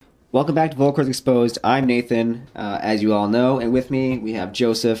Welcome back to Volcars Exposed. I'm Nathan, as you all know, and with me we have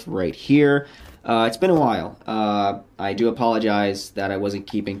Joseph right here. It's been a while. I do apologize that I wasn't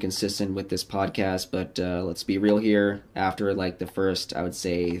keeping consistent with this podcast, but let's be real here. After like the first, I would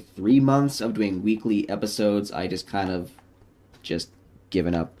say, 3 months of doing weekly episodes, I just kind of just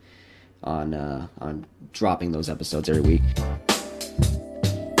given up on dropping those episodes every week.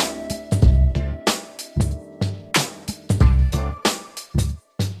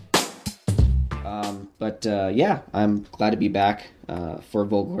 But yeah, I'm glad to be back for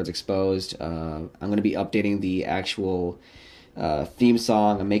Vocal Cords Exposed. I'm going to be updating the actual theme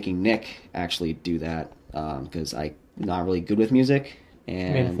song. I'm making Nick actually do that because I'm not really good with music.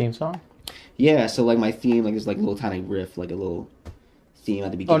 And you made a theme song? Yeah, so like my theme, like there's like a little tiny riff, like a little theme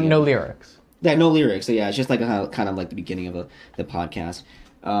at the beginning. Oh, no lyrics. Yeah, no lyrics. So yeah, it's just like kind of like the beginning of the podcast.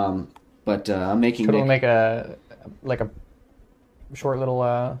 But I'm making. Could Nick... we make a short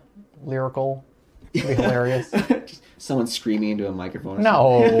little lyrical? It'd be hilarious. Just someone screaming into a microphone.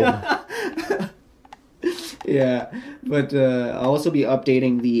 No. Yeah, but I'll also be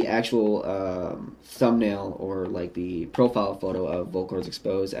updating the actual thumbnail or like the profile photo of Volcars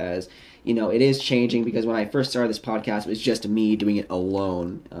Exposed, as you know, it is changing because when I first started this podcast, it was just me doing it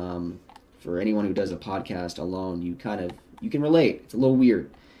alone. For anyone who does a podcast alone, you can relate. It's a little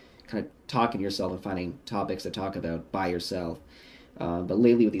weird, kind of talking to yourself and finding topics to talk about by yourself. But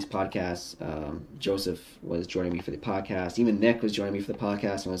lately with these podcasts, Joseph was joining me for the podcast. Even Nick was joining me for the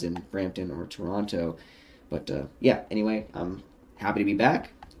podcast when I was in Brampton or Toronto. But yeah, anyway, I'm happy to be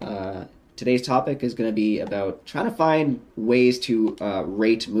back. Today's topic is going to be about trying to find ways to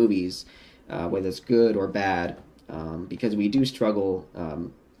rate movies, whether it's good or bad, because we do struggle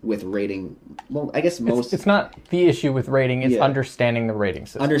with rating. Well, I guess most... It's not the issue with rating, it's understanding the rating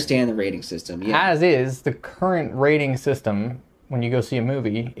system. Understand the rating system, yeah. As is, the current rating system... when you go see a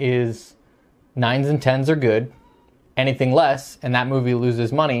movie, is 9s and 10s are good. Anything less, and that movie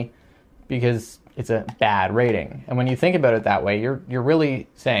loses money because it's a bad rating. And when you think about it that way, you're really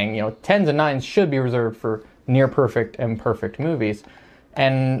saying, 10s and 9s should be reserved for near perfect and perfect movies.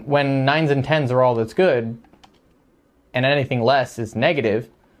 And when 9s and 10s are all that's good, and anything less is negative,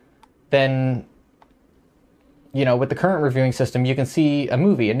 then, with the current reviewing system, you can see a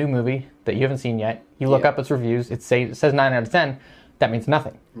new movie that you haven't seen yet. You look up its reviews, it says 9 out of 10. That means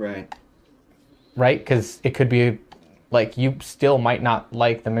nothing. Right. Right? Because it could be, like, you still might not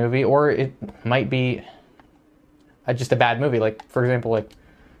like the movie, or it might be just a bad movie. Like, for example, like,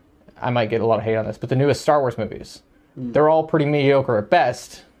 I might get a lot of hate on this, but the newest Star Wars movies, they're all pretty mediocre at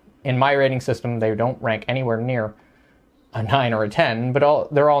best. In my rating system, they don't rank anywhere near a 9 or a 10, but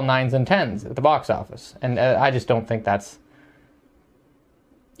they're all 9s and 10s at the box office. And I just don't think that's...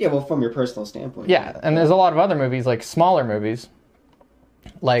 Yeah, well, from your personal standpoint. Yeah, and there's a lot of other movies, like smaller movies,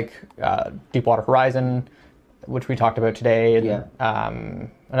 like Deepwater Horizon, which we talked about today, and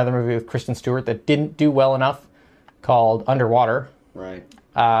another movie with Kristen Stewart that didn't do well enough called Underwater. Right.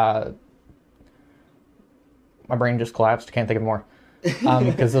 My brain just collapsed. Can't think of more.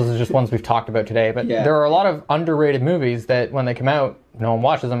 Because those are just ones we've talked about today. But there are a lot of underrated movies that when they come out, no one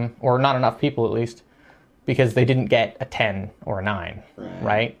watches them, or not enough people at least, because they didn't get a 10 or a 9,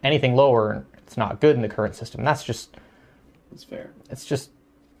 right? Anything lower, it's not good in the current system. That's fair. It's just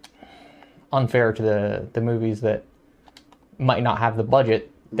unfair to the movies that might not have the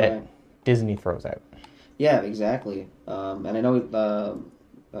budget that Disney throws out. Yeah, exactly. And I know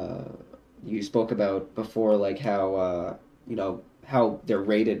you spoke about before, like how how they're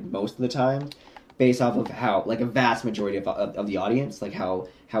rated most of the time based off of how, like, a vast majority of the audience, like how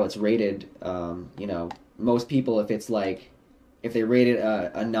it's rated. Most people, if they rate it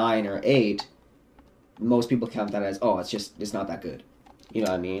a 9 or 8, most people count that as, it's not that good. You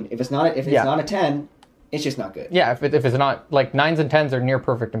know what I mean? If it's not a 10, it's just not good. Yeah, if it's not, like, 9s and 10s are near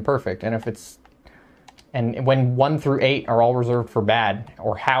perfect and perfect, and when 1 through 8 are all reserved for bad,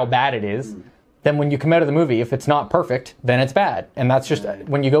 or how bad it is, then when you come out of the movie, if it's not perfect, then it's bad. And that's just,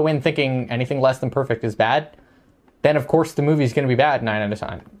 when you go in thinking anything less than perfect is bad, then of course the movie's going to be bad 9 out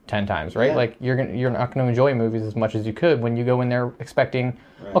of 10 times, right? Yeah. Like, you're not going to enjoy movies as much as you could when you go in there expecting,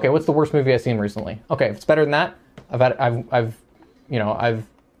 okay, what's the worst movie I've seen recently? Okay, if it's better than that, I've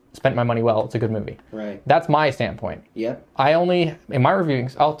spent my money well. It's a good movie. Right. That's my standpoint. Yep. In my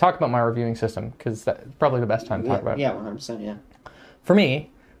reviewing, I'll talk about my reviewing system because that's probably the best time to talk about it. Yeah, 100%, yeah. For me,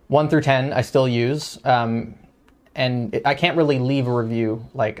 1 through 10 I still use, and I can't really leave a review.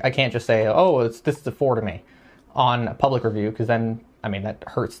 Like, I can't just say, this is a 4 to me on a public review, because then, that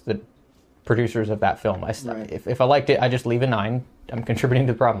hurts the producers of that film. If I liked it, I just leave a 9. I'm contributing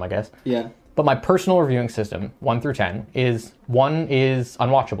to the problem, I guess. Yeah. But my personal reviewing system, 1 through 10, is 1 is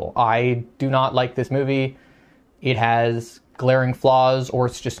unwatchable. I do not like this movie. It has glaring flaws, or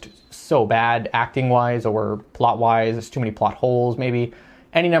it's just so bad acting-wise or plot-wise. There's too many plot holes, maybe.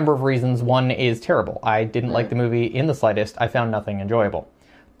 Any number of reasons. 1 is terrible. I didn't like the movie in the slightest. I found nothing enjoyable.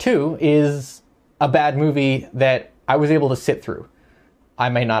 2 is a bad movie that I was able to sit through. I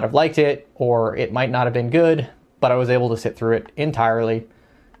may not have liked it, or it might not have been good, but I was able to sit through it entirely.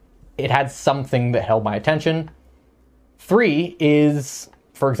 It had something that held my attention. 3 is,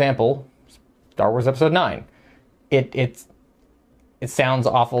 for example, Star Wars Episode 9. It sounds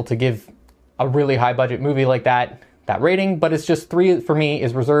awful to give a really high budget movie like that rating, but it's just 3 for me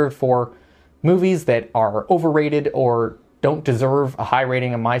is reserved for movies that are overrated or don't deserve a high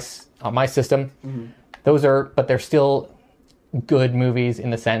rating on my system. Mm-hmm. But they're still good movies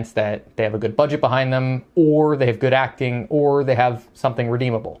in the sense that they have a good budget behind them, or they have good acting, or they have something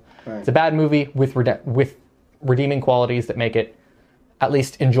redeemable. Right. It's a bad movie with redeeming qualities that make it at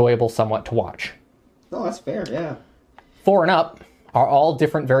least enjoyable somewhat to watch. Oh, that's fair, yeah. 4 and up are all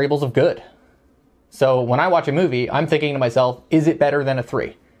different variables of good. So when I watch a movie, I'm thinking to myself, is it better than a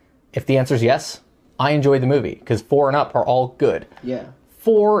 3? If the answer is yes, I enjoyed the movie, because 4 and up are all good. Yeah.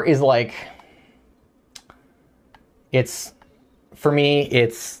 4 is like, for me,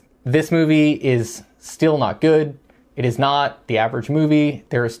 this movie is still not good. It is not the average movie.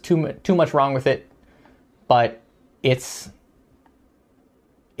 There is too much wrong with it, but it's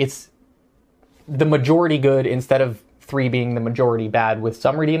the majority good instead of 3 being the majority bad with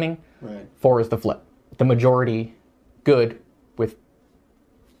some redeeming. Right. 4 is the flip. The majority good with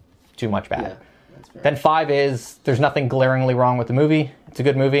too much bad. Yeah, that's fair. Then 5 is there's nothing glaringly wrong with the movie. It's a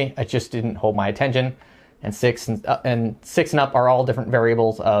good movie. It just didn't hold my attention. And 6 and up are all different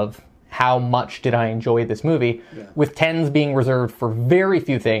variables of how much did I enjoy this movie. Yeah. With 10s being reserved for very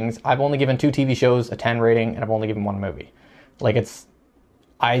few things. I've only given 2 TV shows a 10 rating, and I've only given 1 movie.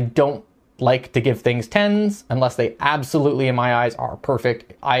 I don't like to give things 10s unless they absolutely, in my eyes, are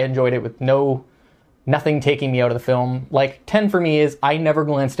perfect. I enjoyed it with nothing taking me out of the film. 10 for me is I never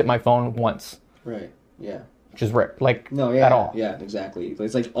glanced at my phone once. Right, yeah. Which is rare. No, yeah, at all. Yeah, exactly.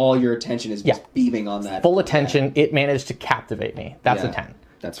 It's like all your attention is just beaming on that. Full attention. It managed to captivate me. That's a 10.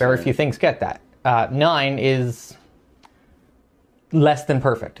 That's very fair. few things get that. 9 is less than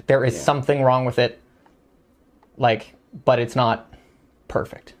perfect. There is something wrong with it, but it's not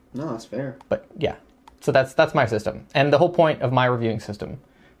perfect. No, that's fair. But yeah, so that's my system. And the whole point of my reviewing system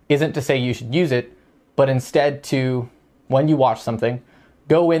isn't to say you should use it, but instead to, when you watch something,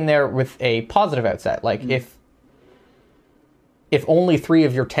 go in there with a positive outset. If only 3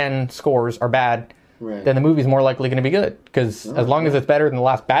 of your 10 scores are bad, right, then the movie's more likely going to be good. Because as long as it's better than the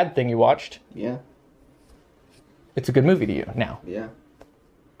last bad thing you watched, it's a good movie to you now. Yeah.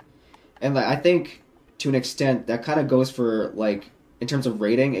 And I think, to an extent, that kind of goes for, in terms of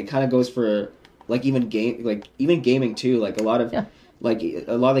rating, it kind of goes for, even gaming, too. A lot of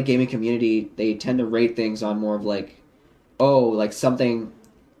the gaming community, they tend to rate things on more of, something...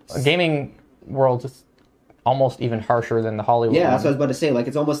 A gaming world is almost even harsher than the Hollywood one. That's what I was about to say.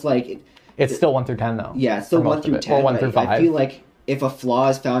 It's almost like... It's still 1 through 10, though. Yeah, it's still 1 through 10. Or 1 through 5. I feel like if a flaw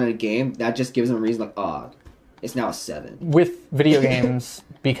is found in a game, that just gives them a reason, it's now a 7. With video games,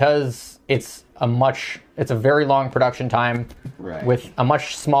 because it's a very long production time, right, with a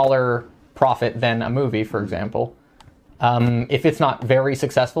much smaller profit than a movie, for example. If it's not very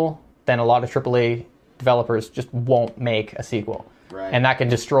successful, then a lot of AAA developers just won't make a sequel. Right. And that can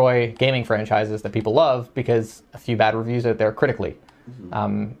destroy gaming franchises that people love, because a few bad reviews out there critically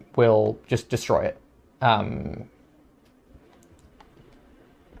will just destroy it. Ever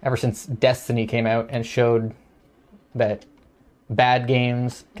since Destiny came out and showed that bad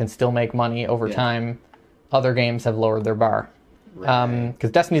games can still make money over time, other games have lowered their bar. Right.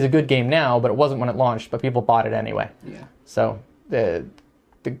 Because Destiny's a good game now, but it wasn't when it launched, but people bought it anyway. Yeah. So the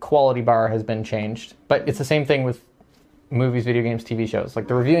quality bar has been changed. But it's the same thing with movies, video games, TV shows. The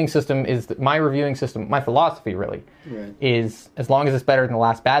reviewing system is... My reviewing system, my philosophy really, is as long as it's better than the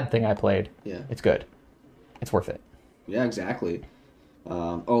last bad thing I played, it's good. It's worth it. Yeah, exactly.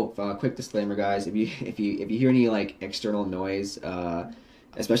 Quick disclaimer, guys. If you hear any external noise,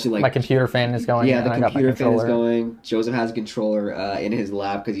 especially my computer fan is going. Yeah, the computer fan is going. Joseph has a controller in his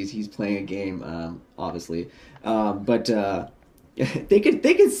lap because he's playing a game, obviously. They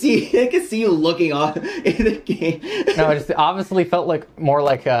could see you looking on in the game. No, it just obviously felt more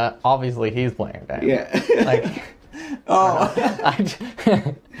like obviously he's playing a game. Yeah.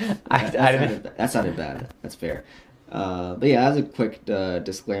 That sounded bad. That's fair. But yeah, that's a quick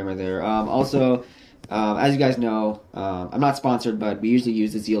disclaimer there. Also, As you guys know, I'm not sponsored, but we usually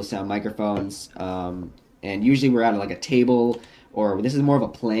use the Zeal Sound microphones, and usually we're at like a table, or this is more of a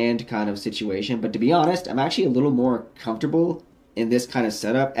planned kind of situation. But to be honest, I'm actually a little more comfortable in this kind of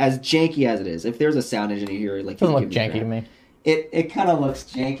setup, as janky as it is. If there's a sound engineer here, like, Doesn't look janky to me. It kind of looks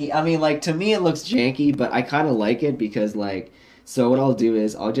janky. I mean, like, to me it looks janky, but I kind of like it because, like, so what I'll do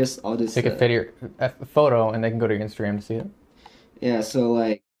is I'll just Take a photo and they can go to your Instagram to see it. Yeah, so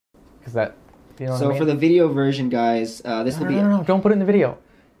like, Because that, you know what so I mean? for the video version, guys, this will be No, don't put it in the video.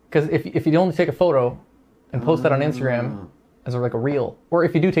 Because if you only take a photo and post that on Instagram as like a reel, or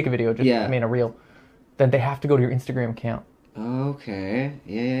if you do take a video, just Yeah. I mean a reel, then they have to go to your Instagram account. Okay.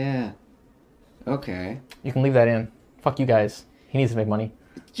 Yeah. Okay. You can leave that in. Fuck you guys. He needs to make money.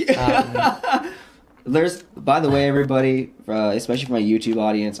 There's, by the way, everybody, especially for my YouTube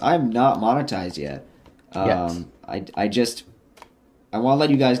audience, I'm not monetized yet. Yes. I want to let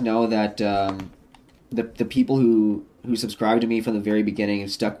you guys know that the people who subscribed to me from the very beginning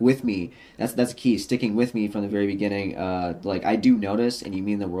and stuck with me. That's the key, sticking with me from the very beginning. Like, I do notice, and you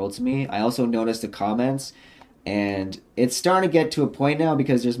mean the world to me. I also notice the comments, and it's starting to get to a point now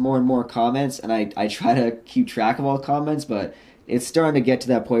because there's more and more comments, and I try to keep track of all the comments, but it's starting to get to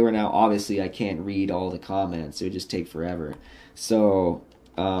that point where now obviously I can't read all the comments. It would just take forever. So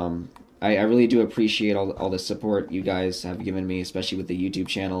I really do appreciate all the support you guys have given me, especially with the YouTube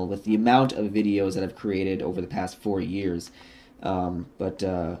channel, with the amount of videos that I've created over the past 4 years. But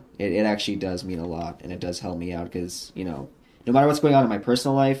it actually does mean a lot, and it does help me out because, you know, no matter what's going on in my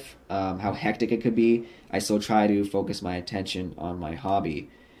personal life, how hectic it could be, I still try to focus my attention on my hobby.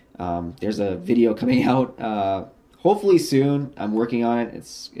 There's a video coming out hopefully soon. I'm working on it.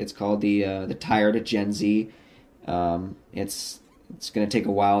 It's called the Tired Gen Z. It's going to take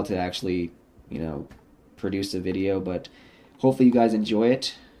a while to actually, you know, produce a video, but hopefully you guys enjoy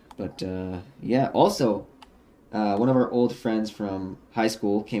it. But yeah, also one of our old friends from high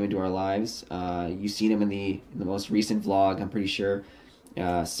school came into our lives. You've seen him in the most recent vlog, I'm pretty sure.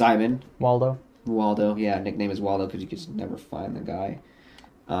 Simon Waldo. Yeah, nickname is Waldo because you could just never find the guy.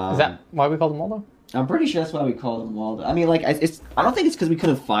 Is that why we called him Waldo? I'm pretty sure that's why we called him Waldo. I mean, like, I don't think it's because we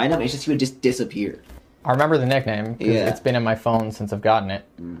couldn't find him. It's just he would just disappear. I remember the nickname because it's been in my phone since I've gotten it,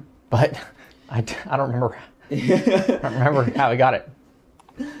 but I don't remember. I don't remember how I got it.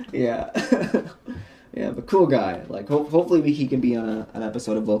 Yeah, yeah, but cool guy. Like, hopefully he can be on an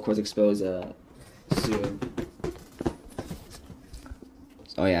episode of Volcors Exposed soon.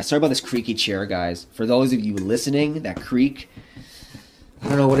 Oh yeah, sorry about this creaky chair, guys. For those of you listening, that creak. I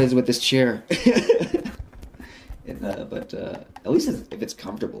don't know what it is with this chair. But at least if it's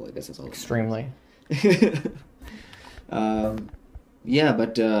comfortable, I guess it's all. Extremely. Yeah,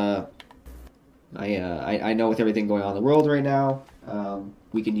 but I know with everything going on in the world right now,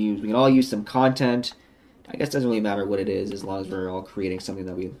 we can all use some content. I guess it doesn't really matter what it is as long as we're all creating something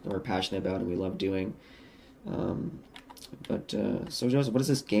that we're passionate about and we love doing. But so Joseph, what is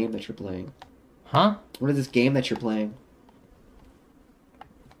this game that you're playing? Huh? What is this game that you're playing?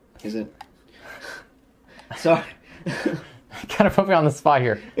 Is it? Sorry. Kind of put me on the spot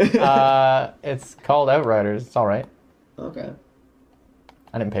here. It's called Outriders. It's all right. Okay.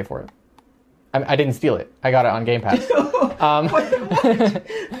 I didn't pay for it. I didn't steal it. I got it on Game Pass. What?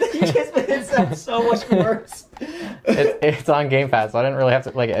 You just made it sound so much worse. It's on Game Pass. So I didn't really have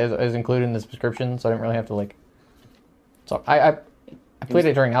to it was included in the subscription, so I didn't really have to like. So I played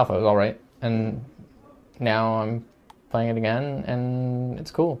it during alpha. It was all right, and now I'm playing it again, and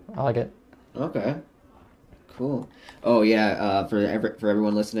it's cool. I like it. Okay. Cool. Oh yeah. For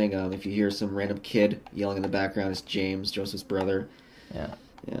everyone listening, if you hear some random kid yelling in the background, it's James, Joseph's brother. Yeah.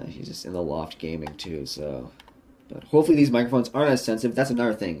 Yeah, he's just in the loft gaming too. So, but hopefully these microphones aren't as sensitive. That's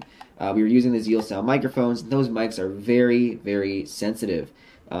another thing. We were using the Zeal Sound microphones. Those mics are very, very sensitive.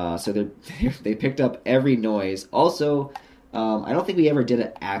 So they picked up every noise. Also, I don't think we ever did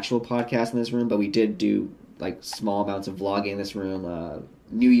an actual podcast in this room, but we did do like small amounts of vlogging in this room.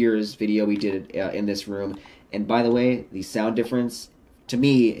 New Year's video we did in this room. And by the way, the sound difference to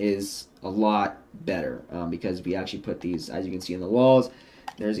me is a lot better because we actually put these, as you can see in the walls.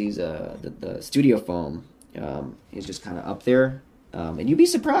 There's these the studio foam is just kind of up there, and you'd be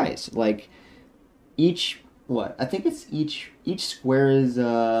surprised. Like I think it's each square is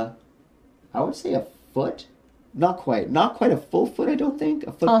I would say a foot, not quite a full foot. I don't think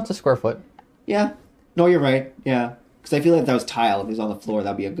a foot. Oh, it's a square foot. Yeah, no, you're right. Yeah, because I feel like if that was tile, if it was on the floor,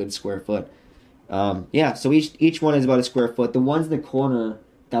 that'd be a good square foot. Yeah, so each one is about a square foot. The ones in the corner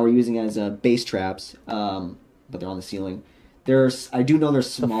that we're using as bass traps, but they're on the ceiling. I do know they're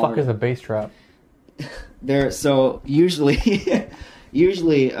smaller. The fuck is a bass trap? So usually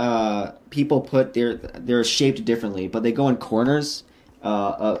usually people put they're shaped differently, but they go in corners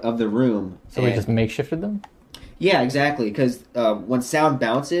of the room. So we just makeshifted them? Yeah, exactly. Because when sound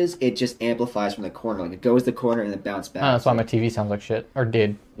bounces, it just amplifies from the corner. Like it goes the corner and then bounce back. That's why my TV sounds like shit. Or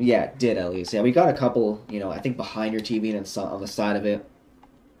did. Yeah, it did at least. Yeah, we got a couple, I think behind your TV and on the side of it.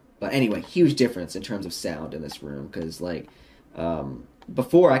 But anyway, huge difference in terms of sound in this room. Because, like,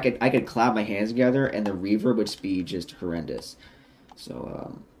 before I could clap my hands together and the reverb would be just horrendous.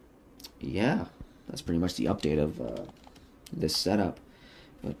 So, yeah, that's pretty much the update of this setup.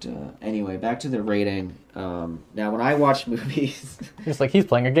 But anyway, back to the rating. Now, when I watch movies... It's like, he's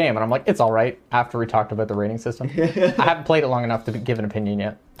playing a game, and I'm like, it's all right, after we talked about the rating system. I haven't played it long enough to give an opinion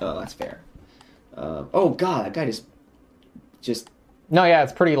yet. Oh, that's fair. Oh, God, that guy just... No, yeah,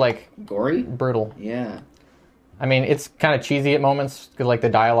 it's pretty, like... Gory? Brutal. Yeah. I mean, it's kind of cheesy at moments, because, like, the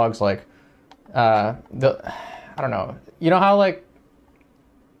dialogue's, like... I don't know. You know how, like...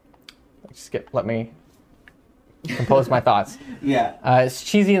 Let me compose my thoughts. Yeah. It's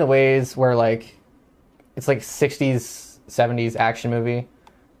cheesy in the ways where, like... It's like 60s, 70s action movie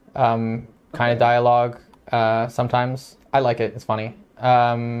kind of dialogue sometimes. I like it. It's funny.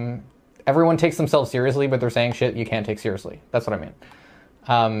 Everyone takes themselves seriously, but they're saying shit you can't take seriously. That's what I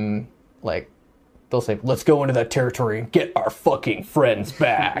mean. Like, they'll say, let's go into that territory and get our fucking friends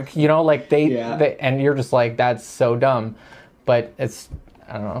back. You know, like they and you're just like, that's so dumb. But it's,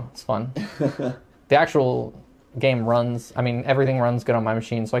 I don't know, it's fun. The actual game runs, I mean, everything runs good on my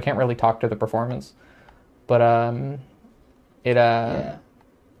machine, so I can't really talk to the performance. But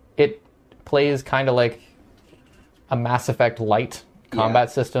it plays kind of like a Mass Effect light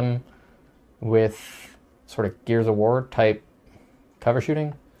combat system with sort of Gears of War type cover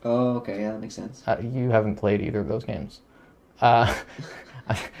shooting. Oh, okay, yeah, that makes sense. You haven't played either of those games. Oh,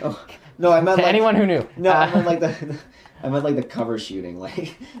 no, I meant to anyone who knew. No, I meant like the cover shooting,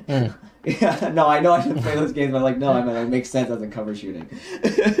 like. Yeah, no, I know I didn't play those games, but like, no, I mean, it makes sense as a cover shooting.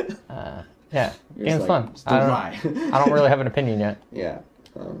 Yeah, game's like, fun. I don't really have an opinion yet. Yeah.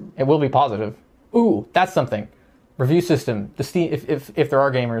 It will be positive. Ooh, that's something. Review system. The Steam. If there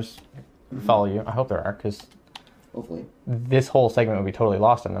are gamers who follow you, I hope there are, because hopefully this whole segment would be totally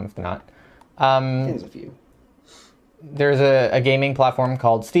lost on them if they're not. I think there's a few. There's a gaming platform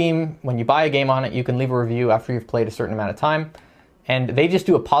called Steam. When you buy a game on it, you can leave a review after you've played a certain amount of time, and they just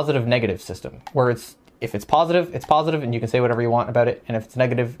do a positive-negative system where if it's positive, and you can say whatever you want about it. And if it's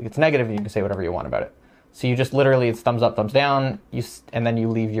negative, and you can say whatever you want about it. So you just literally, it's thumbs up, thumbs down, and then you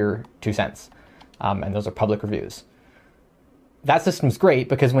leave your 2 cents. And those are public reviews. That system's great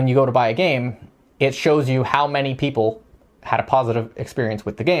because when you go to buy a game, it shows you how many people had a positive experience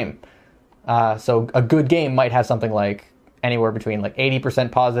with the game. So a good game might have something like anywhere between like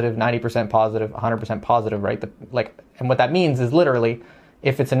 80% positive, 90% positive, 100% positive, right? And what that means is literally,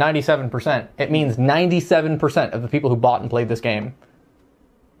 if it's a 97%, it means 97% of the people who bought and played this game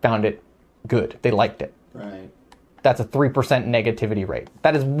found it good. They liked it. Right. That's a 3% negativity rate.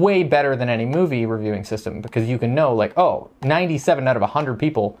 That is way better than any movie reviewing system because you can know, like, 97 out of 100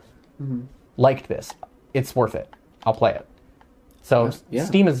 people liked this. It's worth it. I'll play it. So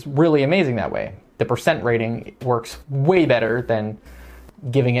Steam is really amazing that way. The percent rating works way better than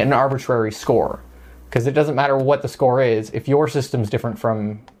giving it an arbitrary score. Because it doesn't matter what the score is. If your system's different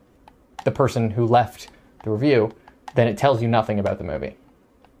from the person who left the review, then it tells you nothing about the movie.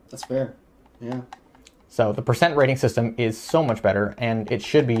 That's fair. Yeah. So the percent rating system is so much better, and it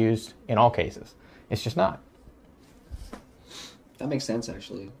should be used in all cases. It's just not. That makes sense,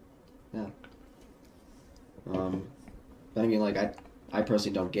 actually. Yeah. I mean, like, I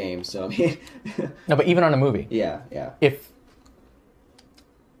personally don't game, so I mean... No, but even on a movie. Yeah. If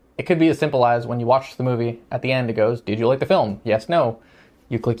it could be as simple as when you watch the movie, at the end it goes, did you like the film? Yes, no.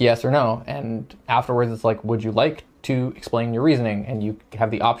 You click yes or no, and afterwards it's like, would you like to explain your reasoning? And you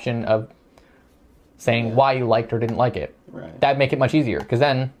have the option of saying why you liked or didn't like it. Right. That'd make it much easier, because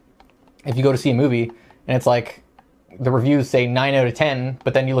then if you go to see a movie and it's like the reviews say 9 out of 10,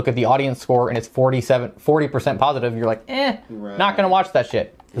 but then you look at the audience score and it's 40% positive, you're like, not going to watch that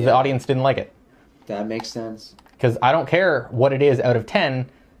shit because the audience didn't like it. That makes sense. Because I don't care what it is out of 10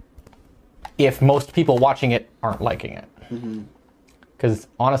 if most people watching it aren't liking it. Because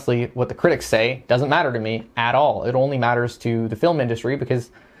honestly, what the critics say doesn't matter to me at all. It only matters to the film industry because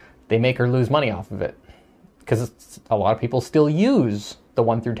they make or lose money off of it. Because a lot of people still use the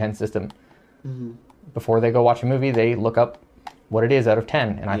 1 through 10 system. Before they go watch a movie, they look up what it is out of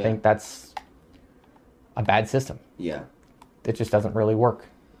 10. And I think that's a bad system. Yeah. It just doesn't really work.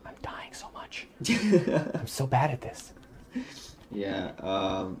 I'm dying so much. I'm so bad at this. Yeah.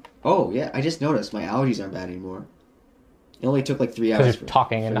 I just noticed my allergies aren't bad anymore. It only took like 3 hours. Because you're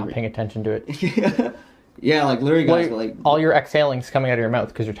talking and not paying attention to it. Yeah, like literally, guys. Well, Like all your exhaling's coming out of your mouth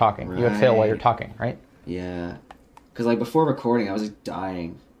because you're talking. You exhale while you're talking, right? Yeah, because like before recording, I was just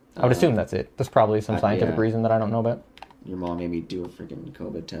dying. I would assume that's it. There's probably some scientific yeah. reason that I don't know about. Your mom made me do a freaking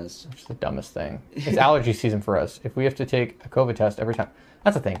COVID test. It's the dumbest thing. It's allergy season for us. If we have to take a COVID test every time,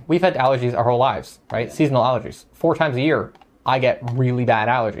 that's the thing. We've had allergies our whole lives, right? Yeah. Seasonal allergies. 4 times a year, I get really bad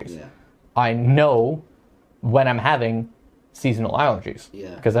allergies. Yeah. I know when I'm having seasonal allergies.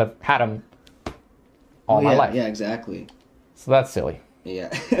 Yeah. Because I've had them all my life. Yeah, exactly. So that's silly.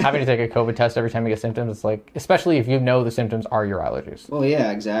 Yeah. Having to take a COVID test every time you get symptoms, it's like, especially if you know the symptoms are your allergies. Well, yeah,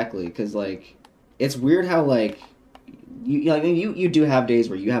 exactly. Because like, it's weird how like, you do have days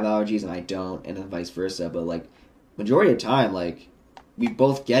where you have allergies and I don't, and then vice versa. But like, majority of the time, like, we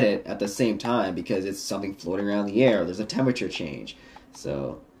both get it at the same time because it's something floating around the air. There's a temperature change,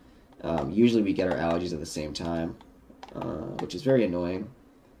 so usually we get our allergies at the same time, which is very annoying.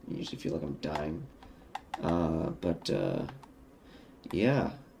 I usually feel like I'm dying. Yeah.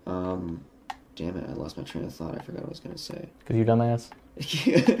 Damn it, I lost my train of thought. I forgot what I was going to say. Because you dumbass.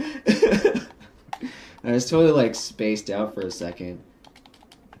 I was totally, like, spaced out for a second.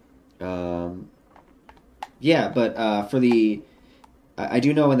 Yeah, but for the... I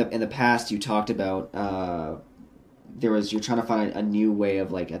do know in the past you talked about... you're trying to find a new way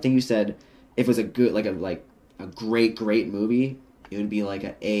of, like... I think you said if it was a good... a great movie, it would be, like,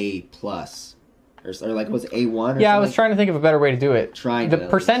 an A+. Or like, was it A1 or something? Yeah, I was trying to think of a better way to do it. The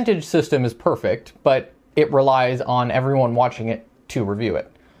percentage system is perfect, but it relies on everyone watching it to review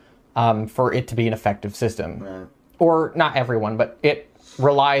it for it to be an effective system. Right. Or not everyone, but it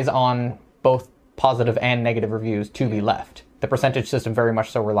relies on both positive and negative reviews to be left. The percentage system very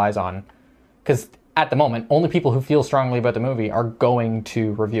much so relies on... Because at the moment, only people who feel strongly about the movie are going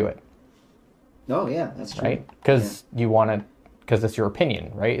to review it. Oh, yeah, that's true. Right? Because you want to... Because it's your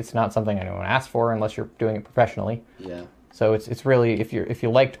opinion, right? It's not something anyone asked for unless you're doing it professionally. Yeah. So it's really if you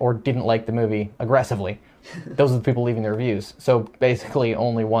liked or didn't like the movie aggressively, those are the people leaving the reviews. So basically,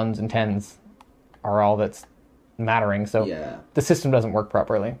 only 1s and 10s are all that's mattering. So yeah. The system doesn't work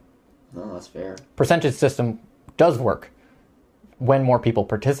properly. No, that's fair. Percentage system does work when more people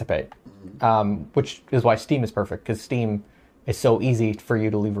participate, which is why Steam is perfect. Because Steam is so easy for you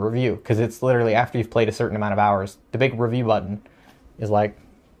to leave a review. Because it's literally after you've played a certain amount of hours, the big review button is like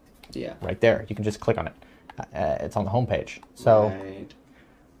right there. You can just click on it. It's on the homepage. So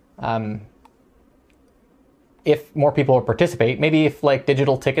if more people participate, maybe if like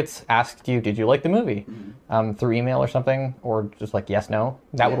Digital Tickets asked you, did you like the movie? Through email or something, or just like yes, no,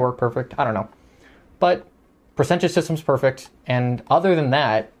 that would work perfect. I don't know. But percentage system's perfect. And other than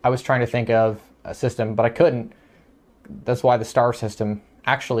that, I was trying to think of a system, but I couldn't. That's why the star system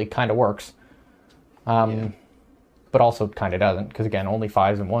actually kind of works. But also kind of doesn't, because again, only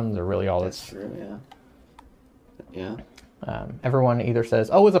 5s and 1s are really all that's true. Yeah. Everyone either says,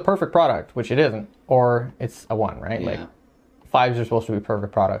 "Oh, it's a perfect product," which it isn't, or it's a 1, right? Yeah. Like 5s are supposed to be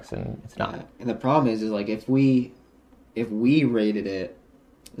perfect products, and it's not. Yeah. And the problem is like if we rated it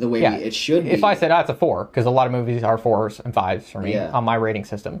the way it should be. If I said, it's a 4, because a lot of movies are 4s and 5s for me on my rating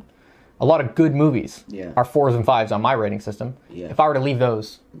system. A lot of good movies are 4s and 5s on my rating system. Yeah. If I were to leave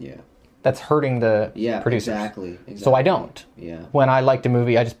those, that's hurting the producers. Exactly. So I don't. Yeah. When I liked a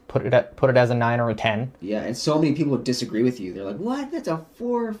movie, I just put it as a 9 or a 10. Yeah, and so many people disagree with you. They're like, "What? That's a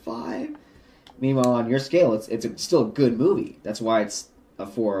 4 or 5?" Meanwhile, on your scale, it's still a good movie. That's why it's a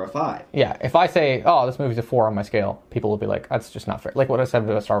 4 or a 5. Yeah. If I say, "Oh, this movie's a 4 on my scale," people will be like, "That's just not fair." Like what I said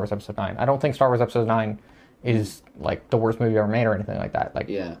about Star Wars Episode 9. I don't think Star Wars Episode 9 is like the worst movie ever made or anything like that. Like,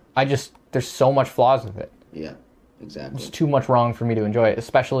 there's so much flaws with it. Yeah, exactly. It's too much wrong for me to enjoy it,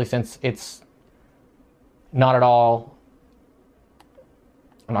 especially since it's not at all.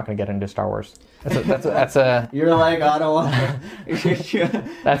 I'm not going to get into Star Wars. That's a You're like, I don't want.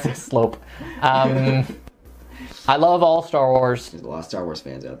 That's a slope. I love all Star Wars. There's a lot of Star Wars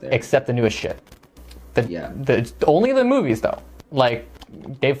fans out there. Except the newest shit. Only the movies though. Like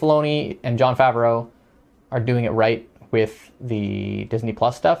Dave Filoni and Jon Favreau are doing it right with the Disney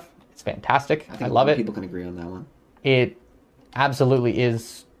Plus stuff. It's fantastic. I love it. People can agree on that one. It absolutely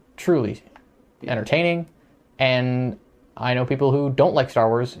is truly entertaining, and I know people who don't like Star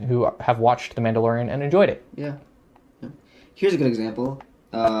Wars who have watched The Mandalorian and enjoyed it. Yeah. Here's a good example.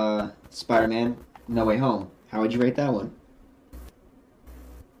 Spider-Man No Way Home. How would you rate that one?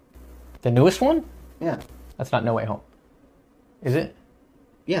 The newest one? Yeah. That's not No Way Home. Is it?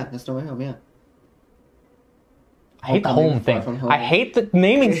 Yeah, that's No Way Home, yeah. I hate the home thing. I hate the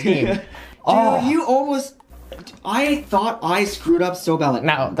naming scheme. Dude, you almost... I thought I screwed up so bad. Like,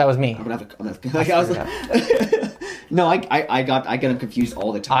 no, that was me. I'm gonna have to, I was like, No, I got them confused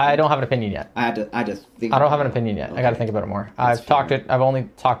all the time. I don't have an opinion yet. I had to think. I don't have an opinion yet. I got to think about it more. I've only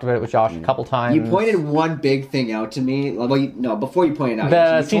talked about it with Josh a couple times. You pointed one big thing out to me. Well, before you pointed out,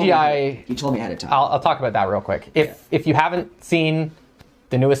 the CGI. You told me ahead of time. I'll talk about that real quick. If you haven't seen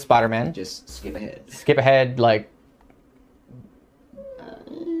the newest Spider-Man, just skip ahead. Skip ahead, like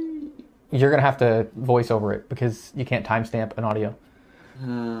you're gonna have to voice over it because you can't timestamp an audio.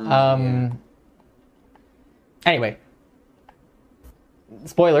 Yeah. Anyway,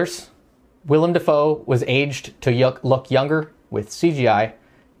 spoilers. Willem Dafoe was aged to look younger with CGI,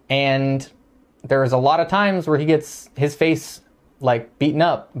 and there's a lot of times where he gets his face like beaten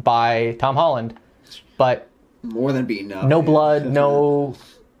up by Tom Holland, but more than beaten up. No blood, no,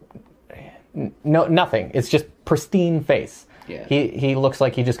 nothing. It's just pristine face. Yeah. He looks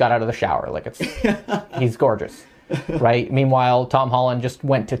like he just got out of the shower. Like he's gorgeous, right? Meanwhile, Tom Holland just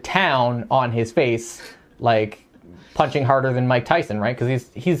went to town on his face, like punching harder than Mike Tyson, right? Because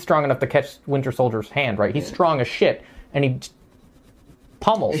he's strong enough to catch Winter Soldier's hand, right? He's strong as shit, and he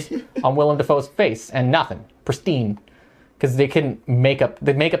pummels on Willem Dafoe's face, and nothing, pristine, because the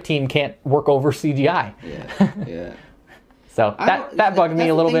makeup team can't work over CGI. Yeah. So that bugged me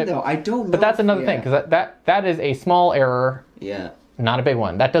a little bit. Though. I don't know. But that's another thing, because that is a small error. Yeah. Not a big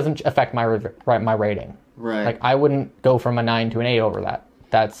one. That doesn't affect my rating. Right. Like, I wouldn't go from a 9 to an 8 over that.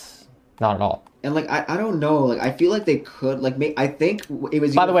 That's not at all. And, like, I don't know. Like, I feel like they could, like, I think it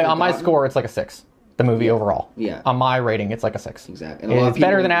was... By the way, on my score, it's like a 6. The movie overall. Yeah. On my rating, it's like a 6. Exactly. It's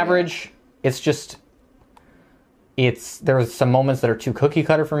better than average. Yeah. It's just... There's some moments that are too cookie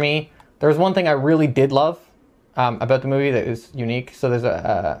cutter for me. There's one thing I really did love about the movie that is unique. So there's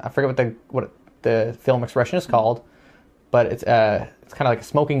I forget what the film expression is called, but it's kind of like a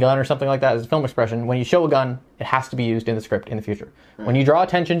smoking gun or something like that. It's a film expression. When you show a gun, it has to be used in the script in the future. Right. When you draw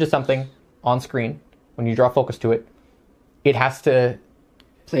attention to something on screen, when you draw focus to it, it has to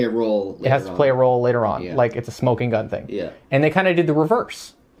play a role. Play a role later on, yeah. Like it's a smoking gun thing. Yeah. And they kind of did the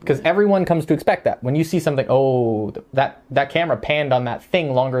reverse. Because everyone comes to expect that. When you see something, that camera panned on that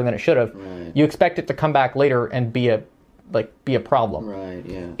thing longer than it should have, right. You expect it to come back later and be a problem. Right,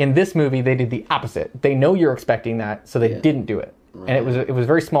 yeah. In this movie, they did the opposite. They know you're expecting that, so they didn't do it. Right. And it was a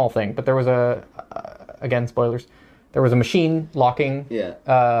very small thing. But there was again, spoilers, there was a machine locking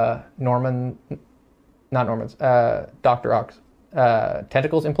Dr. Ock's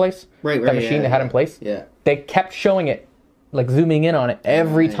tentacles in place. Right, that machine they had in place. Yeah. They kept showing it, like zooming in on it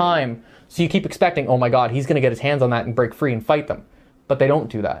every time. So you keep expecting, oh my god, he's going to get his hands on that and break free and fight them. But they don't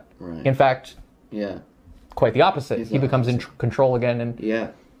do that. Right. In fact, quite the opposite. He becomes in control again. And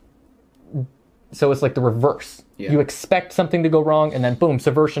yeah. So it's like the reverse. Yeah. You expect something to go wrong, and then boom,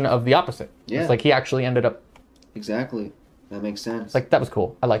 subversion of the opposite. Yeah. It's like he actually ended up... Exactly. That makes sense. Like, that was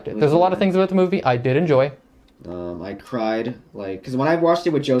cool. I liked it. There's a lot of things about the movie I did enjoy. I cried, because when I watched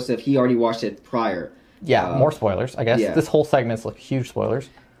it with Joseph, he already watched it prior. Yeah, more spoilers, I guess. Yeah. This whole segment's like huge spoilers.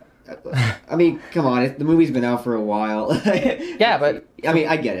 I mean, come on, the movie's been out for a while. Yeah, but... I mean,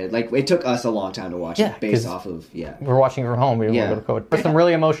 I get it. Like, it took us a long time to watch it based off of, We're watching from home. We didn't want to go to code. There's some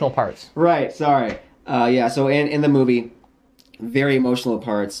really emotional parts. Right, sorry. So in the movie, very emotional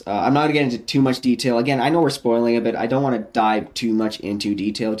parts. I'm not going to get into too much detail. Again, I know we're spoiling a bit. I don't want to dive too much into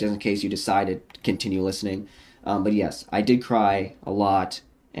detail, just in case you decided to continue listening. But yes, I did cry a lot,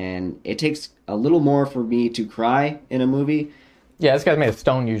 and it takes a little more for me to cry in a movie. Yeah, this guy's made of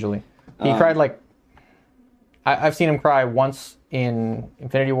stone usually. He cried like... I've seen him cry once in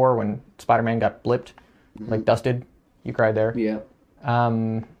Infinity War when Spider-Man got blipped, like dusted. You cried there. Yeah.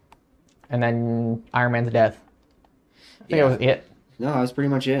 And then Iron Man's death. I think that was it. No, that was pretty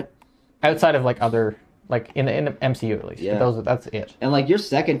much it. Outside of like other... Like in the MCU at least. Yeah. That's it. And like your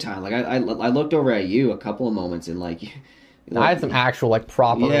second time, like I looked over at you a couple of moments and like I had some actual like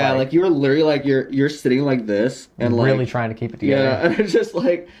proper. Yeah, like you were literally like you're sitting like this and like really trying to keep it together. Yeah, and it's just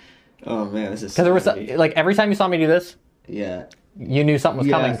like, oh man, this is because there was like every time you saw me do this, you knew something was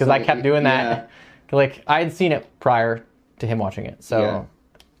coming because I kept doing that. Like I had seen it prior to him watching it, so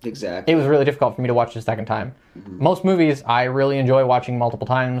exactly it was really difficult for me to watch it a second time. Most movies I really enjoy watching multiple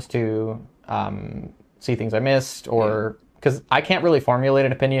times to see things I missed or. Because I can't really formulate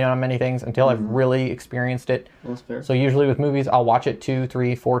an opinion on many things until I've really experienced it. That's fair. So usually with movies, I'll watch it 2,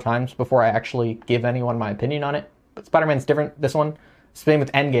 3, 4 times before I actually give anyone my opinion on it. But Spider-Man's different, this one. Same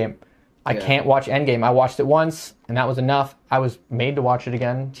with Endgame. I can't watch Endgame. I watched it once, and that was enough. I was made to watch it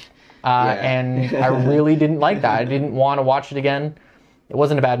again. And I really didn't like that. I didn't want to watch it again. It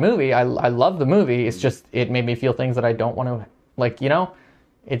wasn't a bad movie. I love the movie. It's just, it made me feel things that I don't want to, like, you know?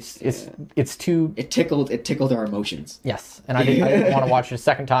 It's too... It tickled our emotions. Yes, and I didn't want to watch it a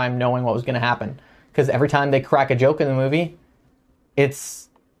second time knowing what was going to happen. because every time they crack a joke in the movie, it's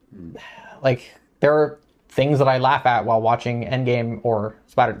like there are things that I laugh at while watching Endgame or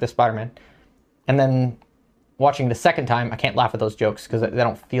Spider-Man, and then watching the second time, I can't laugh at those jokes because they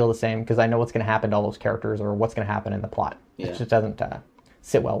don't feel the same because I know what's going to happen to all those characters or what's going to happen in the plot. Yeah. It just doesn't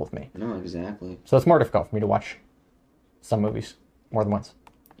sit well with me. No, exactly. So it's more difficult for me to watch some movies more than once.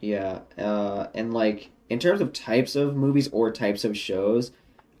 Yeah, and like in terms of types of movies or types of shows,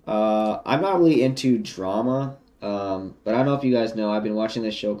 I'm not really into drama. But I don't know if you guys know, I've been watching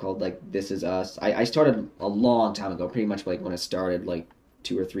this show called like This Is Us. I started a long time ago, pretty much like when it started like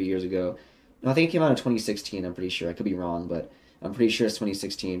 2 or 3 years ago. No, I think it came out in 2016, I'm pretty sure. I could be wrong, but I'm pretty sure it's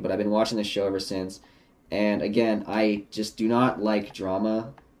 2016. But I've been watching this show ever since. And again, I just do not like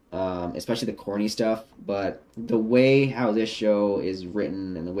drama, especially the corny stuff. But the way how this show is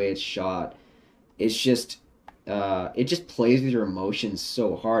written and the way it's shot, it's just, it just plays with your emotions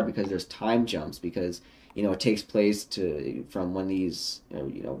so hard because there's time jumps because, you know, it takes place from when these,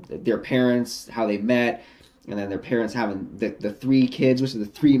 you know, their parents, how they met, and then their parents having the 3 kids, which are the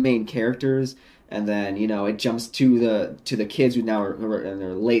 3 main characters, and then, you know, it jumps to the kids who now are in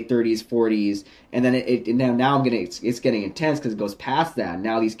their late 30s, 40s, and then it's getting intense because it goes past that.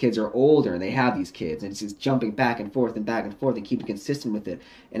 Now these kids are older and they have these kids, and it's just jumping back and forth and back and forth and keeping consistent with it.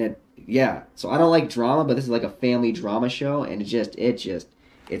 And so I don't like drama, but this is like a family drama show, and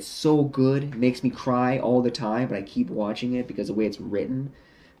it's so good. It makes me cry all the time, but I keep watching it because of the way it's written.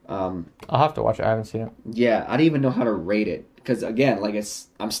 I'll have to watch it. I haven't seen it. Yeah, I don't even know how to rate it because again, like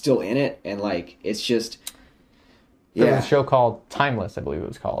I'm still in it, and like it's just. Yeah. There was a show called Timeless, I believe it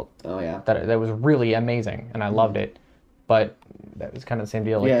was called. Oh yeah. That was really amazing, and I loved it, but that was kind of the same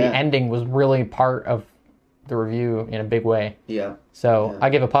deal. Like the Yeah. ending was really part of the review in a big way. Yeah. So Yeah. I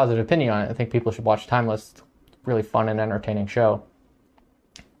give a positive opinion on it. I think people should watch Timeless. It's a really fun and entertaining show.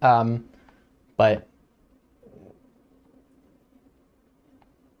 But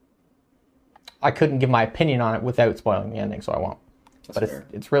I couldn't give my opinion on it without spoiling the ending, so I won't. That's but fair.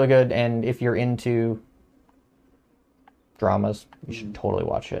 it's really good, and if you're into dramas, you should totally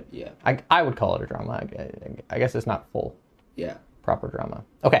watch it. Yeah. I would call it a drama. I guess it's not full Yeah. proper drama.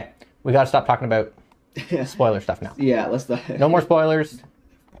 Okay, we got to stop talking about spoiler stuff now. Yeah. Let's. No more spoilers.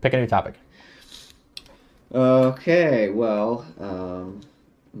 Pick a new topic. Okay. Well.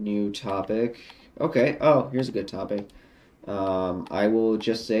 New topic. Okay. Oh, here's a good topic. I will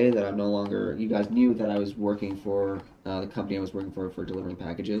just say that I'm no longer. You guys knew that I was working for the company I was working for delivering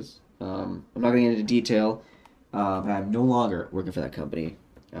packages. I'm not going to get into detail, but I'm no longer working for that company.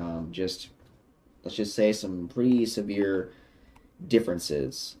 Let's just say some pretty severe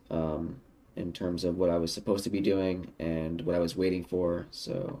differences in terms of what I was supposed to be doing and what I was waiting for.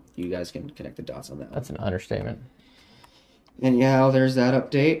 So you guys can connect the dots on that. That's an understatement. And yeah, there's that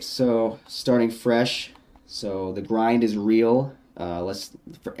update. So starting fresh. So the grind is real.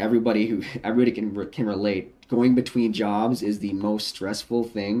 For everybody can relate. Going between jobs is the most stressful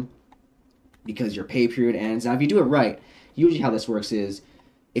thing because your pay period ends. Now, if you do it right, usually how this works is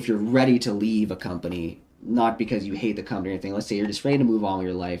if you're ready to leave a company, not because you hate the company or anything. Let's say you're just ready to move on with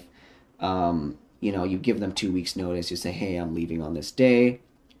your life. You know, you give them 2 weeks notice. You say, hey, I'm leaving on this day.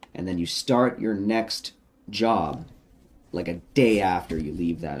 And then you start your next job like a day after you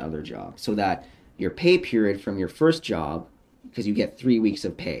leave that other job. So that your pay period from your first job, because you get 3 weeks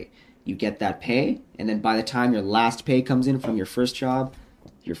of pay, you get that pay. And then by the time your last pay comes in from your first job,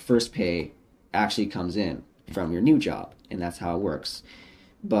 your first pay actually comes in from your new job. And that's how it works.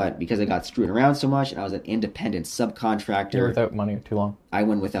 But because I got screwed around so much, I was an independent subcontractor. You're without money too long. I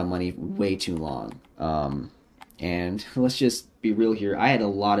went without money way too long. And let's just be real here. I had a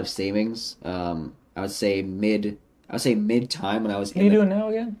lot of savings. I would say mid time when I was. What are you doing now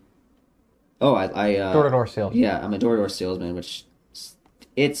again? Oh, I Door-to-door sales. Yeah, I'm a door-to-door salesman, which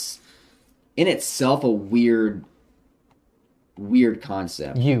it's in itself a weird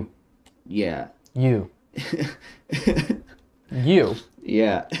concept. You. Yeah. You. You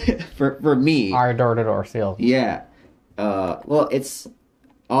Yeah. for me. are door-to-door sales. Yeah. Well, it's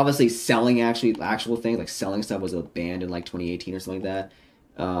obviously selling actual things, like selling stuff was banned in like 2018 or something like that.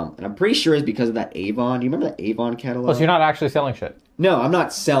 And I'm pretty sure it's because of that Avon. Do you remember that Avon catalog? Plus, you're not actually selling shit. No, I'm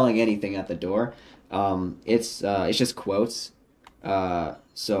not selling anything at the door. It's just quotes.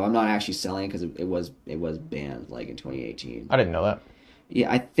 So I'm not actually selling because it was banned like in 2018. I didn't know that. Yeah,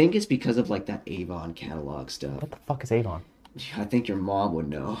 I think it's because of like that Avon catalog stuff. What the fuck is Avon? I think your mom would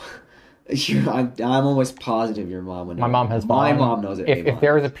know. I'm almost positive your mom would know. My mom has My fallen. mom knows it. If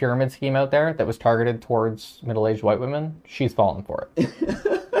there was a pyramid scheme out there that was targeted towards middle-aged white women, she's fallen for it.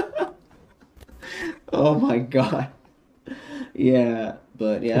 Oh my god. Yeah,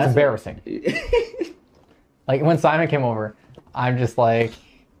 but yeah, It's that's embarrassing. Like when Simon came over, I'm just like,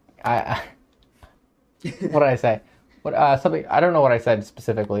 I what did I say? What something I don't know what I said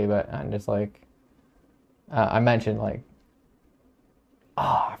specifically, but I'm just like, I mentioned like,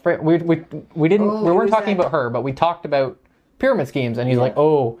 we didn't Oh, we it weren't was talking that- about her, but we talked about pyramid schemes, and he's Yeah. like,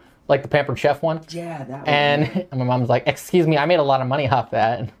 oh, like the Pampered Chef one. Yeah, that And my mom's like, excuse me, I made a lot of money off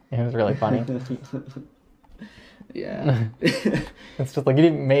that. And it was really funny. Yeah. It's just like, you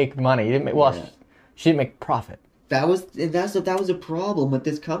didn't make money. You didn't make, well, Yeah. she didn't make profit. that was a problem with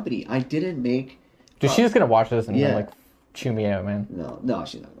this company. I didn't make. Dude, she's just going to watch this and Yeah. like chew me out, man. No,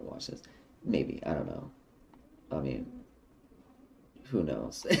 she's not gonna watch this. Maybe, I don't know. I mean, who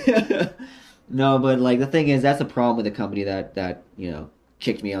knows? No, but like the thing is, that's the problem with the company that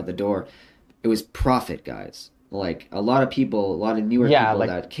kicked me out the door. It was profit, guys. Like a lot of people, a lot of newer Yeah, people like,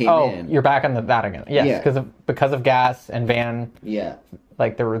 that came oh, in. you're back on that again. Yes, Yeah. because of gas and van, Yeah,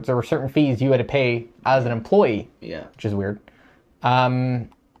 like there were certain fees you had to pay as an employee, yeah, which is weird. yeah,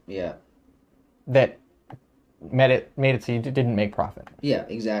 That made it so you didn't make profit. yeah,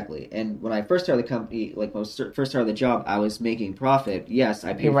 exactly. And when I first started the company, like when I first started the job, I was making profit. Yes,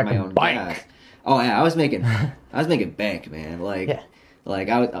 I paid You for were my making own bank. gas. Oh yeah, I was making bank, man. Like. Yeah. Like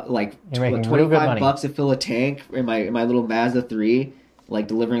I was like You're making real good money. $25 to fill a tank in my little Mazda 3, like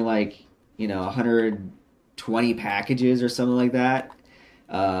delivering 120 packages or something like that.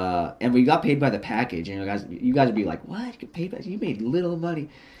 And we got paid by the package. And you guys would be like, "What? You get paid by? You made little money."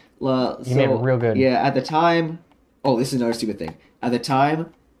 You made real good. Yeah, at the time. Oh, this is another stupid thing. At the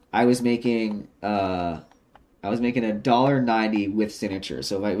time, I was making $1.90 with signature.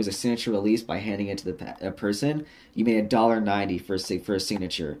 So if it was a signature release by handing it to a person, you made $1.90 for a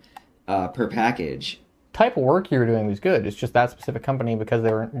signature per package. Type of work you were doing was good. It's just that specific company because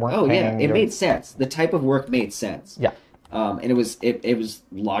they weren't Oh yeah, paying it your- made sense. The type of work made sense. Yeah. And it was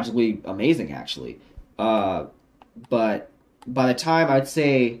logically amazing actually. But by the time I'd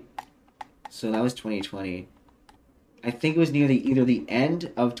say, so that was 2020. I think it was near either the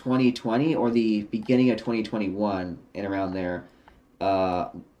end of 2020 or the beginning of 2021 and around there.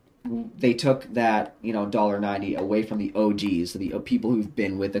 They took that $1.90 away from the OGs, so the people who've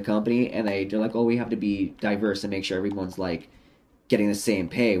been with the company, and they're like, oh, we have to be diverse and make sure everyone's like getting the same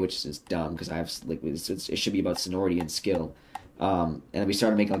pay, which is dumb because I have like it should be about seniority and skill. And we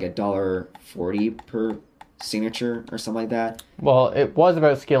started making like $1.40 per signature or something like that. Well, it was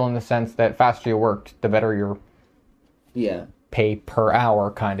about skill in the sense that faster you worked, the better your Yeah, pay per hour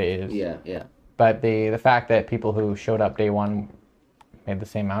kind of is. yeah, yeah. But the fact that people who showed up day one made the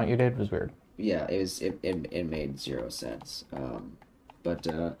same amount you did was weird. Yeah, it made zero sense. But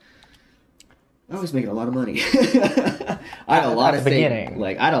I was making a lot of money. I had a lot of beginning.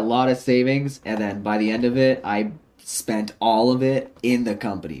 Like I had a lot of savings, and then by the end of it, I spent all of it in the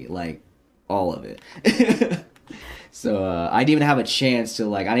company, like all of it. So I didn't even have a chance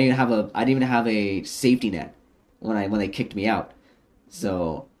to I didn't even have a safety net when they kicked me out.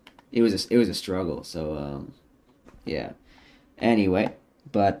 So it was a struggle. So yeah. Anyway,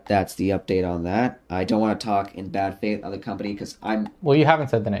 but that's the update on that. I don't want to talk in bad faith of the company because I'm Well, you haven't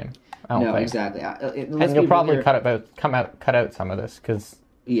said the name. I don't no think. exactly. And you'll probably cut out some of this because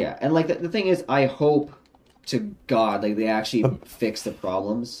Yeah, and like the thing is, I hope to God like they actually fix the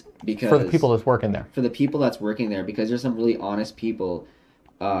problems because for the people that's working there. for the people that's working there, because there's some really honest people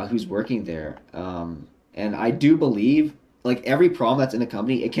who's working there, and I do believe like every problem that's in the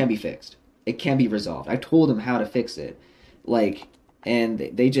company, it can be fixed, it can be resolved. I told them how to fix it, and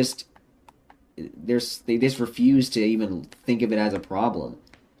they just refuse to even think of it as a problem.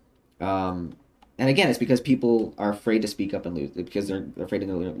 And again, it's because people are afraid to speak up and lose because they're afraid to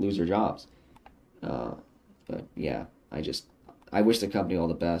lose their jobs. But yeah, I wish the company all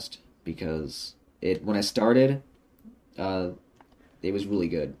the best because when I started, it was really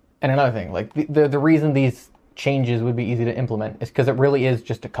good. And another thing, like the reason these changes would be easy to implement is because it really is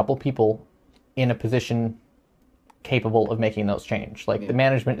just a couple people in a position capable of making those change. Like the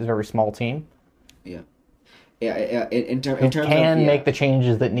management is a very small team. Yeah. Yeah, in terms of make the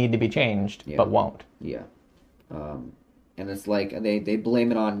changes that need to be changed, but won't. Yeah, and it's like they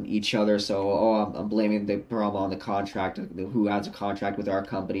blame it on each other. So I'm blaming the problem on the contract, who has a contract with our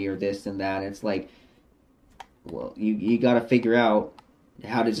company or this and that. It's like, well, you got to figure out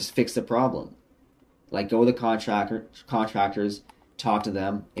how to just fix the problem. Like go to the contractors, talk to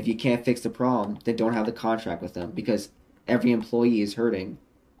them. If you can't fix the problem, then don't have the contract with them because every employee is hurting.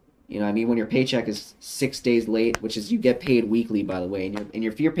 You know what I mean? When your paycheck is 6 days late, which is you get paid weekly, by the way, and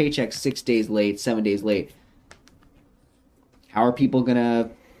if your paycheck's 6 days late, 7 days late, how are people going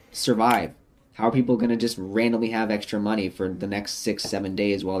to survive? How are people going to just randomly have extra money for the next 6, 7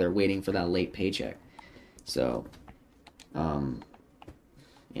 days while they're waiting for that late paycheck? So,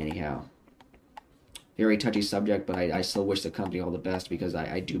 anyhow, very touchy subject, but I still wish the company all the best because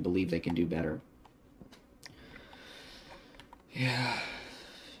I do believe they can do better. Yeah.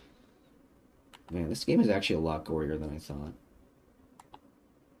 Man, this game is actually a lot gorier than I thought.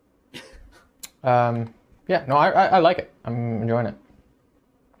 Yeah, no, I like it. I'm enjoying it.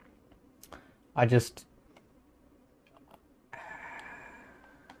 I just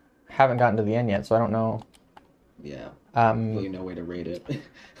haven't gotten to the end yet, so I don't know. Yeah. Really no way to rate it.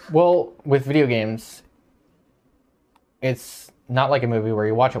 Well, with video games, it's not like a movie where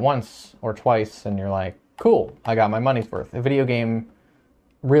you watch it once or twice and you're like, cool, I got my money's worth. A video game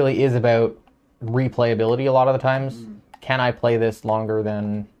really is about replayability a lot of the times. Can I play this longer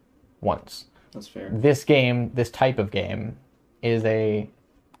than once? That's fair. This game, this type of game, is a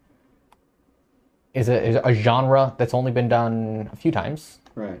genre that's only been done a few times.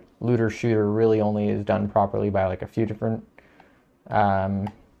 Right. Looter shooter really only is done properly by like a few different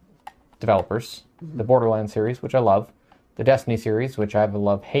developers. The Borderlands series, which I love, the Destiny series, which I have a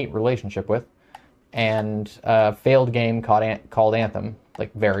love-hate relationship with, and a failed game called Anthem,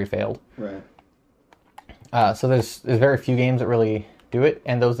 like very failed. Right. So there's very few games that really do it,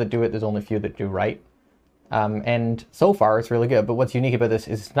 and those that do it, there's only a few that do right. And so far, it's really good. But what's unique about this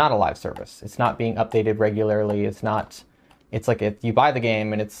is it's not a live service. It's not being updated regularly. It's like you buy the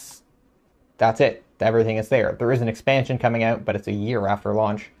game and that's it. Everything is there. There is an expansion coming out, but it's a year after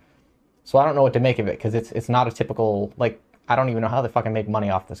launch. So I don't know what to make of it because it's not a typical, like, I don't even know how they fucking make money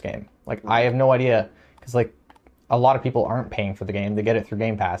off this game. Like, I have no idea because, like, a lot of people aren't paying for the game. They get it through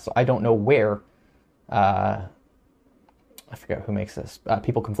Game Pass. So I don't know where, I forget who makes this.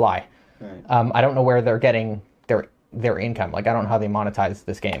 People Can Fly. Right. I don't know where they're getting their income. Like, I don't know how they monetize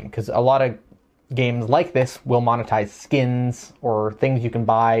this game because a lot of games like this will monetize skins or things you can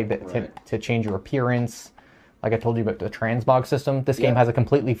buy to change your appearance. Like I told you about the transmog system. This game has a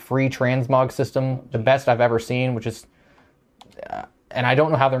completely free transmog system, the best I've ever seen, which is... and I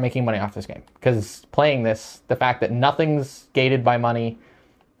don't know how they're making money off this game. Because playing this, the fact that nothing's gated by money,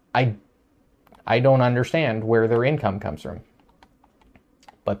 I don't understand where their income comes from.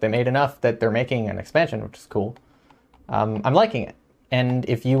 But they made enough that they're making an expansion, which is cool. I'm liking it. And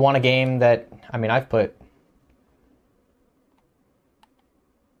if you want a game that... I mean, I've put...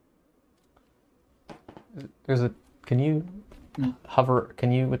 Can you hover...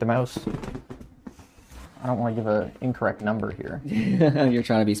 Can you, with the mouse... I don't want to give an incorrect number here. You're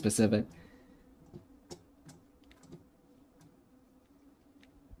trying to be specific.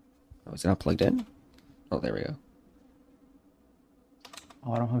 Oh, is it not plugged in? Oh, there we go.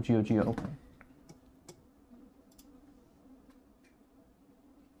 Oh, I don't have GeoGeo open.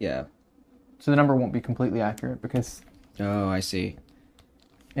 Yeah. So the number won't be completely accurate because... Oh, I see.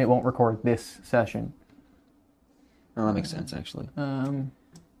 It won't record this session. Oh, that makes sense, actually.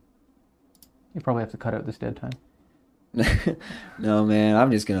 You probably have to cut out this dead time. No, man,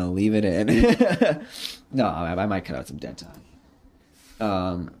 I'm just gonna leave it in. No, I might cut out some dead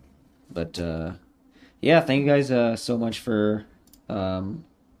time. Yeah, thank you guys so much for all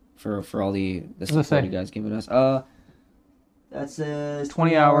the support you guys given us. That says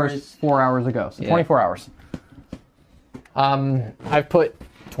 20 hours, 4 hours ago. So 24 hours. I've put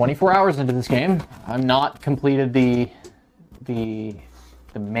 24 hours into this game. I've not completed the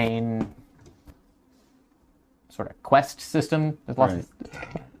main sort of quest system. There's lots of...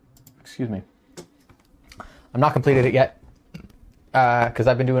 Excuse me. I've not completed it yet because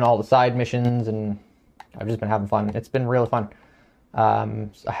I've been doing all the side missions and I've just been having fun. It's been really fun. I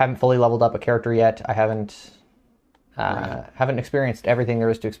haven't fully leveled up a character yet. I haven't experienced everything there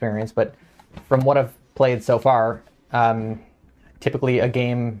is to experience, but from what I've played so far, typically a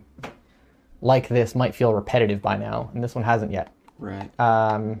game like this might feel repetitive by now, and this one hasn't yet. Right.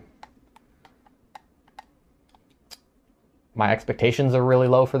 My expectations are really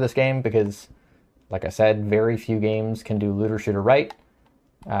low for this game because, like I said, very few games can do looter shooter right.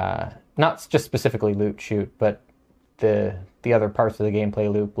 Not just specifically loot shoot, but the other parts of the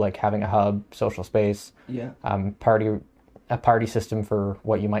gameplay loop, like having a hub, social space, a party system for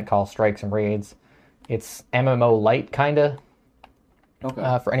what you might call strikes and raids. It's MMO light, kinda.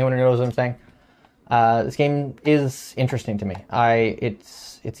 Okay. For anyone who knows what I'm saying, this game is interesting to me.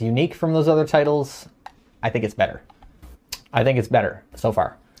 It's unique from those other titles. I think it's better. So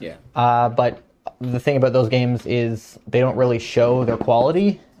far. Yeah. But the thing about those games is they don't really show their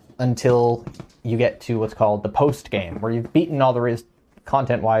quality until you get to what's called the post game, where you've beaten all there is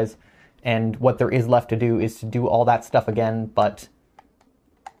content-wise, and what there is left to do is to do all that stuff again, but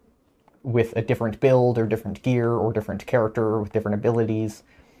with a different build or different gear or different character with different abilities.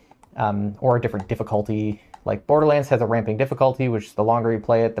 or a different difficulty. Like Borderlands has a ramping difficulty, which the longer you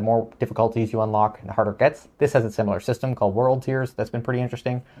play it, the more difficulties you unlock and the harder it gets. This has a similar system called World Tiers that's been pretty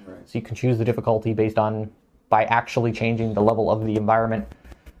interesting. Right. So you can choose the difficulty by actually changing the level of the environment.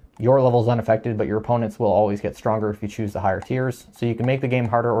 Your level is unaffected, but your opponents will always get stronger if you choose the higher tiers. So you can make the game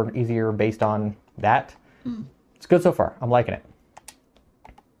harder or easier based on that. It's good so far. I'm liking it.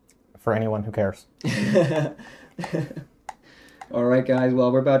 For anyone who cares. All right, guys.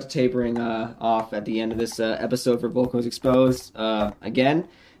 Well, we're about to tapering off at the end of this episode for Volcos Exposed. Again,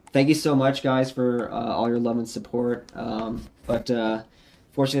 thank you so much, guys, for all your love and support. But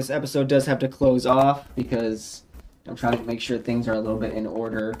fortunately, this episode does have to close off because I'm trying to make sure things are a little bit in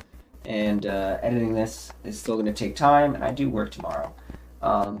order. And editing this is still going to take time, and I do work tomorrow.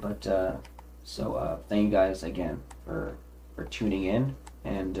 So thank you guys again for tuning in.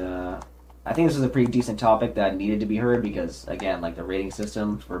 And I think this is a pretty decent topic that needed to be heard because, again, like the rating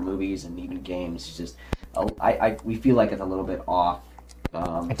system for movies and even games is just, we feel like it's a little bit off.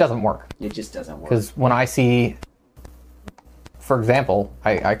 It doesn't work. It just doesn't work. Because when I see, for example,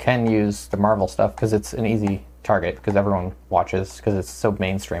 I can use the Marvel stuff because it's an easy target because everyone watches because it's so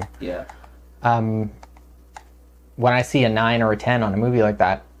mainstream. Yeah. When I see a 9 or a 10 on a movie like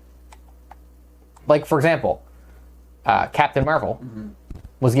that, like for example, Captain Marvel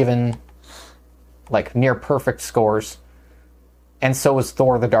was given like near perfect scores, and so was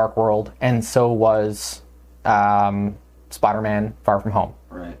Thor: The Dark World, and so was Spider-Man: Far From Home.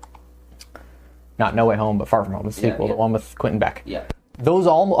 Right. Not No Way Home, but Far From Home, the sequel, yeah. the one with Quentin Beck. Yeah.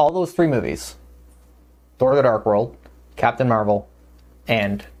 All those three movies, Thor: The Dark World, Captain Marvel,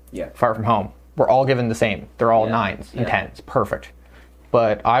 and Far From Home, were all given the same. They're all 9s and 10s. Perfect.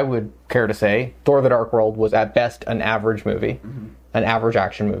 But I would care to say Thor: The Dark World was at best an average movie, an average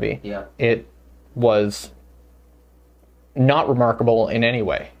action movie. Yeah. It was not remarkable in any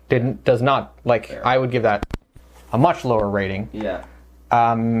way. Does not, like, Fair. I would give that a much lower rating. Yeah.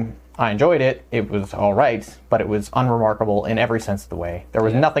 I enjoyed it. It was all right, but it was unremarkable in every sense of the way. There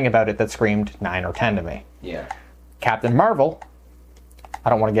was nothing about it that screamed 9 or 10 to me. Yeah. Captain Marvel, I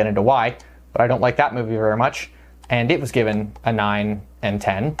don't want to get into why, but I don't like that movie very much. And it was given a 9 and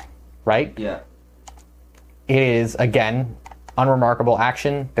 10, right? Yeah. It is, again, unremarkable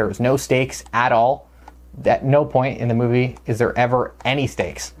action. There is no stakes at all. At no point in the movie is there ever any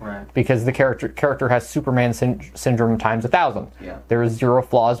stakes. Right. Because the character has Superman syndrome times 1,000. Yeah. There is zero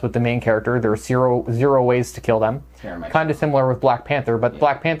flaws with the main character. There are zero ways to kill them. Kind of similar with Black Panther, but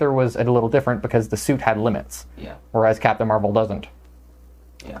Black Panther was a little different because the suit had limits. Yeah. Whereas Captain Marvel doesn't.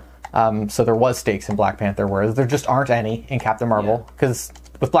 Yeah. So there was stakes in Black Panther, whereas there just aren't any in Captain Marvel. Because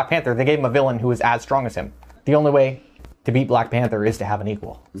with Black Panther, they gave him a villain who was as strong as him. The only way to beat Black Panther is to have an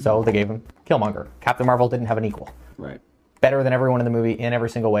equal. So they gave him Killmonger. Captain Marvel didn't have an equal. Right. Better than everyone in the movie in every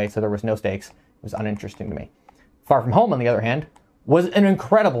single way, so there was no stakes. It was uninteresting to me. Far From Home, on the other hand, was an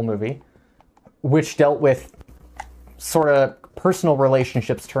incredible movie, which dealt with sort of personal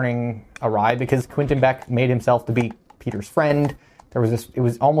relationships turning awry because Quentin Beck made himself to be Peter's friend. It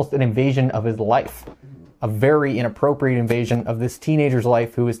was almost an invasion of his life. A very inappropriate invasion of this teenager's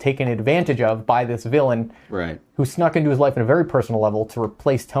life who was taken advantage of by this villain Right. who snuck into his life on a very personal level to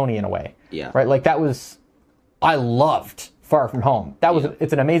replace Tony in a way. Yeah. Right? Like I loved Far From Home.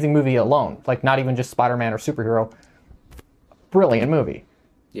 It's an amazing movie alone. Like not even just Spider-Man or superhero. Brilliant movie.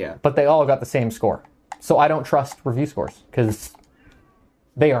 Yeah. But they all got the same score. So I don't trust review scores because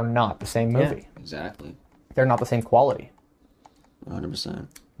they are not the same movie. Yeah, exactly. They're not the same quality. 100%. I'm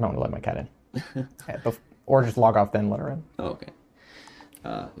not going to let my cat in. Or just log off then, let her in. Okay.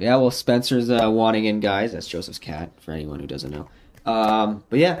 Yeah, well, Spencer's wanting in, guys. That's Joseph's cat, for anyone who doesn't know.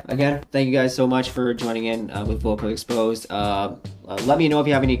 But yeah, again, thank you guys so much for joining in with Volcos Exposed. Let me know if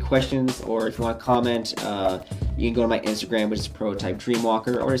you have any questions or if you want to comment. You can go to my Instagram, which is Prototype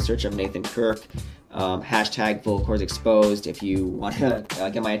Dreamwalker, or just search up Nathan Kirk. Hashtag Volcors Exposed if you want to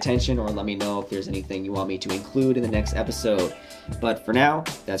get my attention, or let me know if there's anything you want me to include in the next episode. But for now,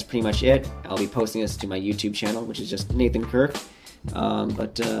 that's pretty much it. I'll be posting this to my YouTube channel, which is just Nathan Kirk.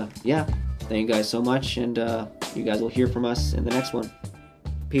 Yeah, thank you guys so much, and you guys will hear from us in the next one.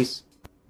 Peace.